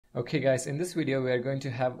Okay guys, in this video we are going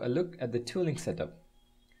to have a look at the tooling setup.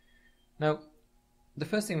 Now, the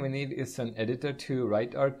first thing we need is an editor to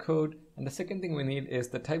write our code, and the second thing we need is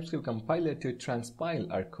the Typescript compiler to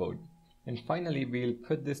transpile our code. And finally, we'll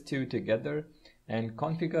put these two together and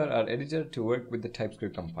configure our editor to work with the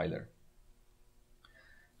Typescript compiler.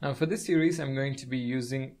 Now for this series, I'm going to be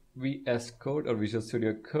using VS Code or Visual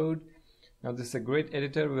Studio Code. Now this is a great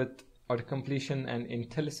editor with auto-completion and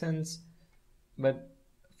IntelliSense, but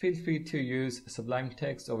feel free to use Sublime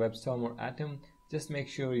Text or WebStorm or Atom. Just make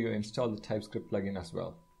sure you install the Typescript plugin as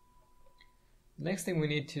well. The next thing we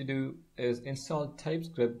need to do is install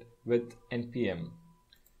Typescript with npm.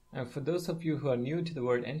 Now for those of you who are new to the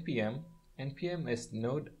word npm, npm is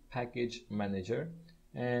Node Package Manager,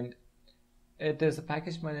 and it is a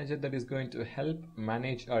package manager that is going to help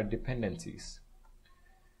manage our dependencies.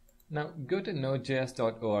 Now go to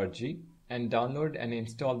nodejs.org and download and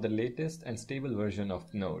install the latest and stable version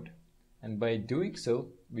of Node. And by doing so,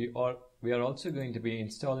 we are also going to be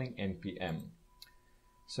installing npm.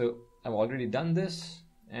 So I've already done this,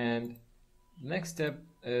 and the next step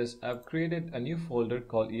is I've created a new folder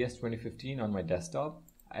called ES2015 on my desktop,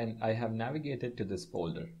 and I have navigated to this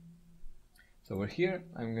folder. So over here,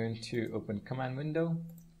 I'm going to open command window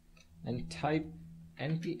and type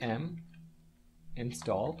npm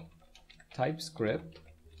install typescript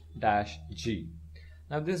 -g.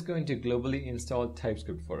 Now this is going to globally install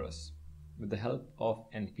TypeScript for us with the help of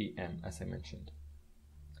npm, as I mentioned.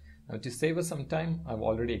 Now to save us some time, I've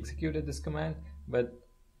already executed this command, but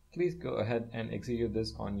please go ahead and execute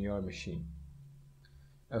this on your machine.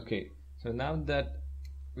 Okay, so now that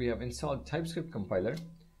we have installed TypeScript compiler,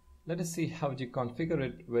 let us see how to configure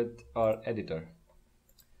it with our editor.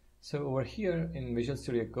 So over here in Visual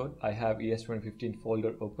Studio Code, I have ES2015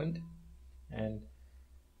 folder opened, and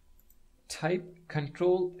type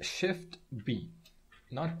Ctrl-Shift-B,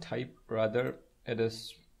 not type, rather it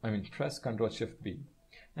is, press Ctrl-Shift-B,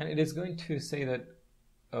 and it is going to say that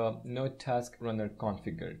Node Task Runner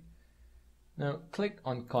configured. Now click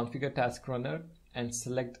on Configure Task Runner and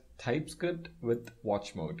select TypeScript with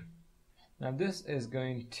watch mode. Now this is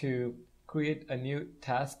going to create a new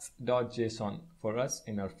tasks.json for us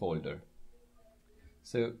in our folder.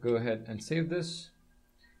 So go ahead and save this.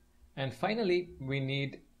 And finally, we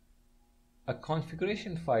need a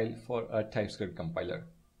configuration file for our TypeScript compiler.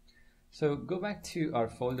 So go back to our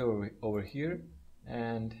folder over here,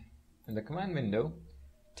 and in the command window,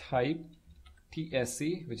 type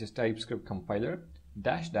tsc, which is TypeScript compiler,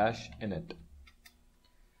 --init.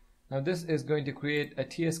 Now this is going to create a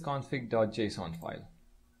tsconfig.json file.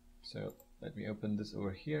 So let me open this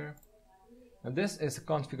over here. Now this is a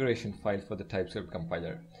configuration file for the TypeScript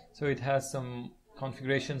compiler. So it has some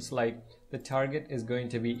configurations like the target is going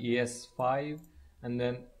to be ES6, and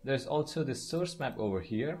then there's also the source map over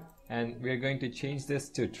here, and we are going to change this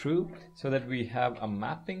to true so that we have a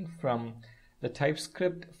mapping from the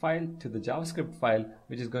TypeScript file to the JavaScript file,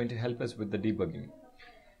 which is going to help us with the debugging.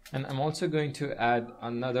 And I'm also going to add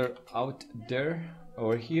another out_dir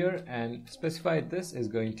over here and specify this is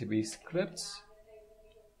going to be scripts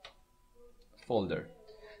folder.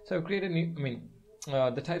 So I've created a new,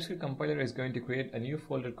 the TypeScript compiler is going to create a new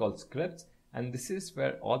folder called scripts, and this is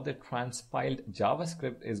where all the transpiled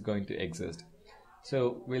JavaScript is going to exist.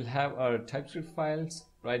 So we'll have our TypeScript files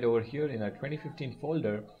right over here in our 2015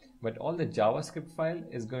 folder, but all the JavaScript file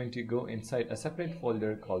is going to go inside a separate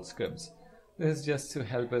folder called scripts. This is just to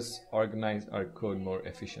help us organize our code more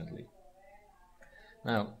efficiently.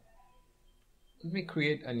 Now, let me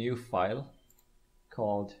create a new file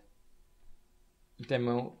called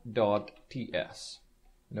demo.ts.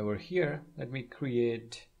 And over here, let me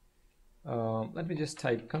create, let me just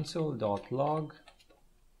type console.log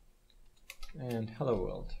and hello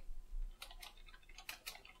world.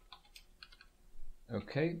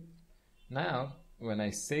 Okay, now when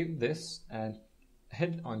I save this and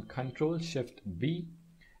hit on Ctrl-Shift-B,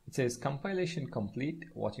 it says compilation complete,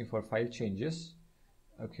 watching for file changes.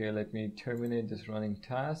 Okay, let me terminate this running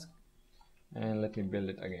task and let me build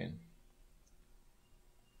it again.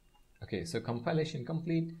 Okay, so compilation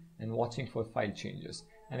complete and watching for file changes.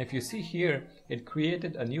 And if you see here, it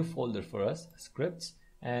created a new folder for us, scripts,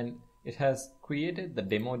 and it has created the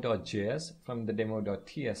demo.js from the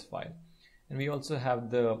demo.ts file. And we also have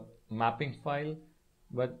the mapping file,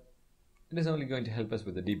 but it is only going to help us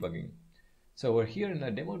with the debugging. So over here in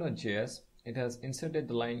our demo.js, it has inserted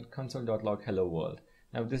the line console.log hello world.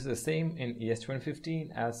 Now this is the same in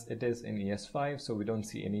ES2015 as it is in ES6, so we don't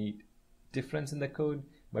see any difference in the code,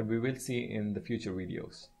 but we will see in the future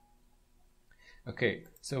videos. Okay,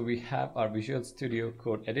 so we have our Visual Studio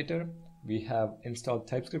Code editor, we have installed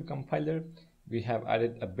TypeScript compiler, we have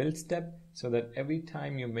added a build step so that every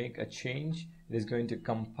time you make a change, it is going to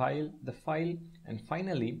compile the file. And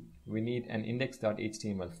finally, we need an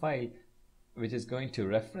index.html file which is going to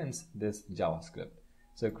reference this JavaScript.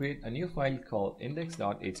 So create a new file called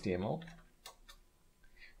index.html.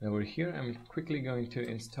 And over here, I'm quickly going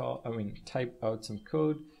to type out some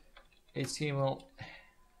code, HTML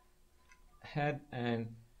head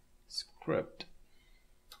and script.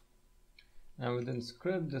 Now within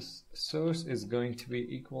script, this source is going to be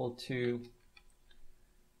equal to,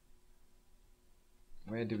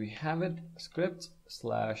 where do we have it? Script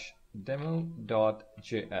 /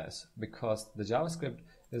 demo.js, because the JavaScript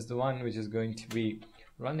is the one which is going to be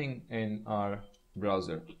running in our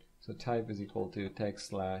browser. So type is equal to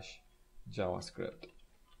text / JavaScript.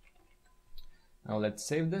 Now let's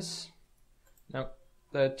save this. Now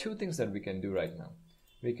there are two things that we can do right now.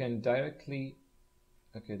 We can directly,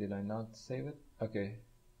 okay, did I not save it? Okay,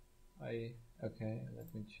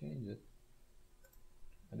 let me change it.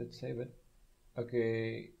 I did save it.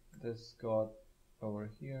 Okay, this got over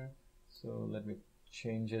here, so let me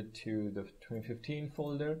change it to the 2015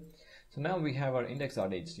 folder. So now we have our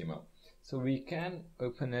index.html. So we can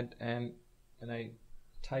open it, and when I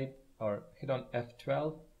type or hit on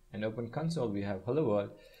F12 and open console, we have hello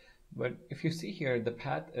world. But if you see here, the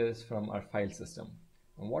path is from our file system.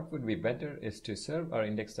 And what would be better is to serve our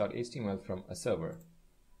index.html from a server.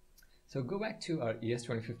 So go back to our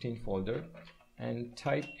ES2015 folder and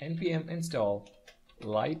type npm install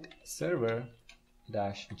light server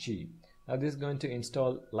 -g. Now this is going to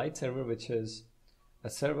install light server, which is a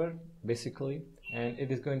server basically, and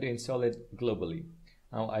it is going to install it globally.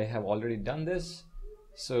 Now I have already done this,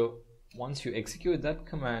 so once you execute that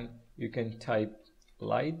command, you can type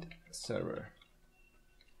light server.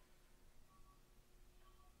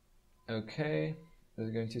 Okay, this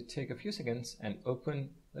is going to take a few seconds and open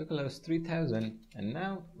localhost 3000, and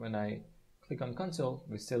now when I click on console,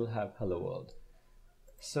 we still have hello world.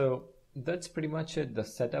 So that's pretty much it, the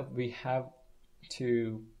setup we have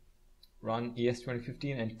to run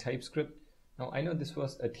ES2015 and TypeScript. Now I know this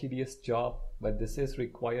was a tedious job, but this is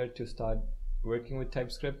required to start working with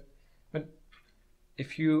TypeScript. But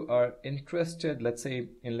if you are interested, let's say,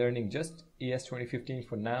 in learning just ES2015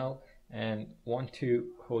 for now and want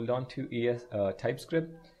to hold on to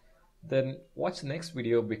TypeScript, then watch the next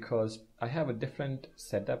video, because I have a different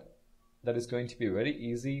setup that is going to be very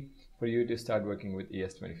easy for you to start working with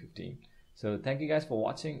ES2015. So thank you guys for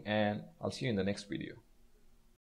watching, and I'll see you in the next video.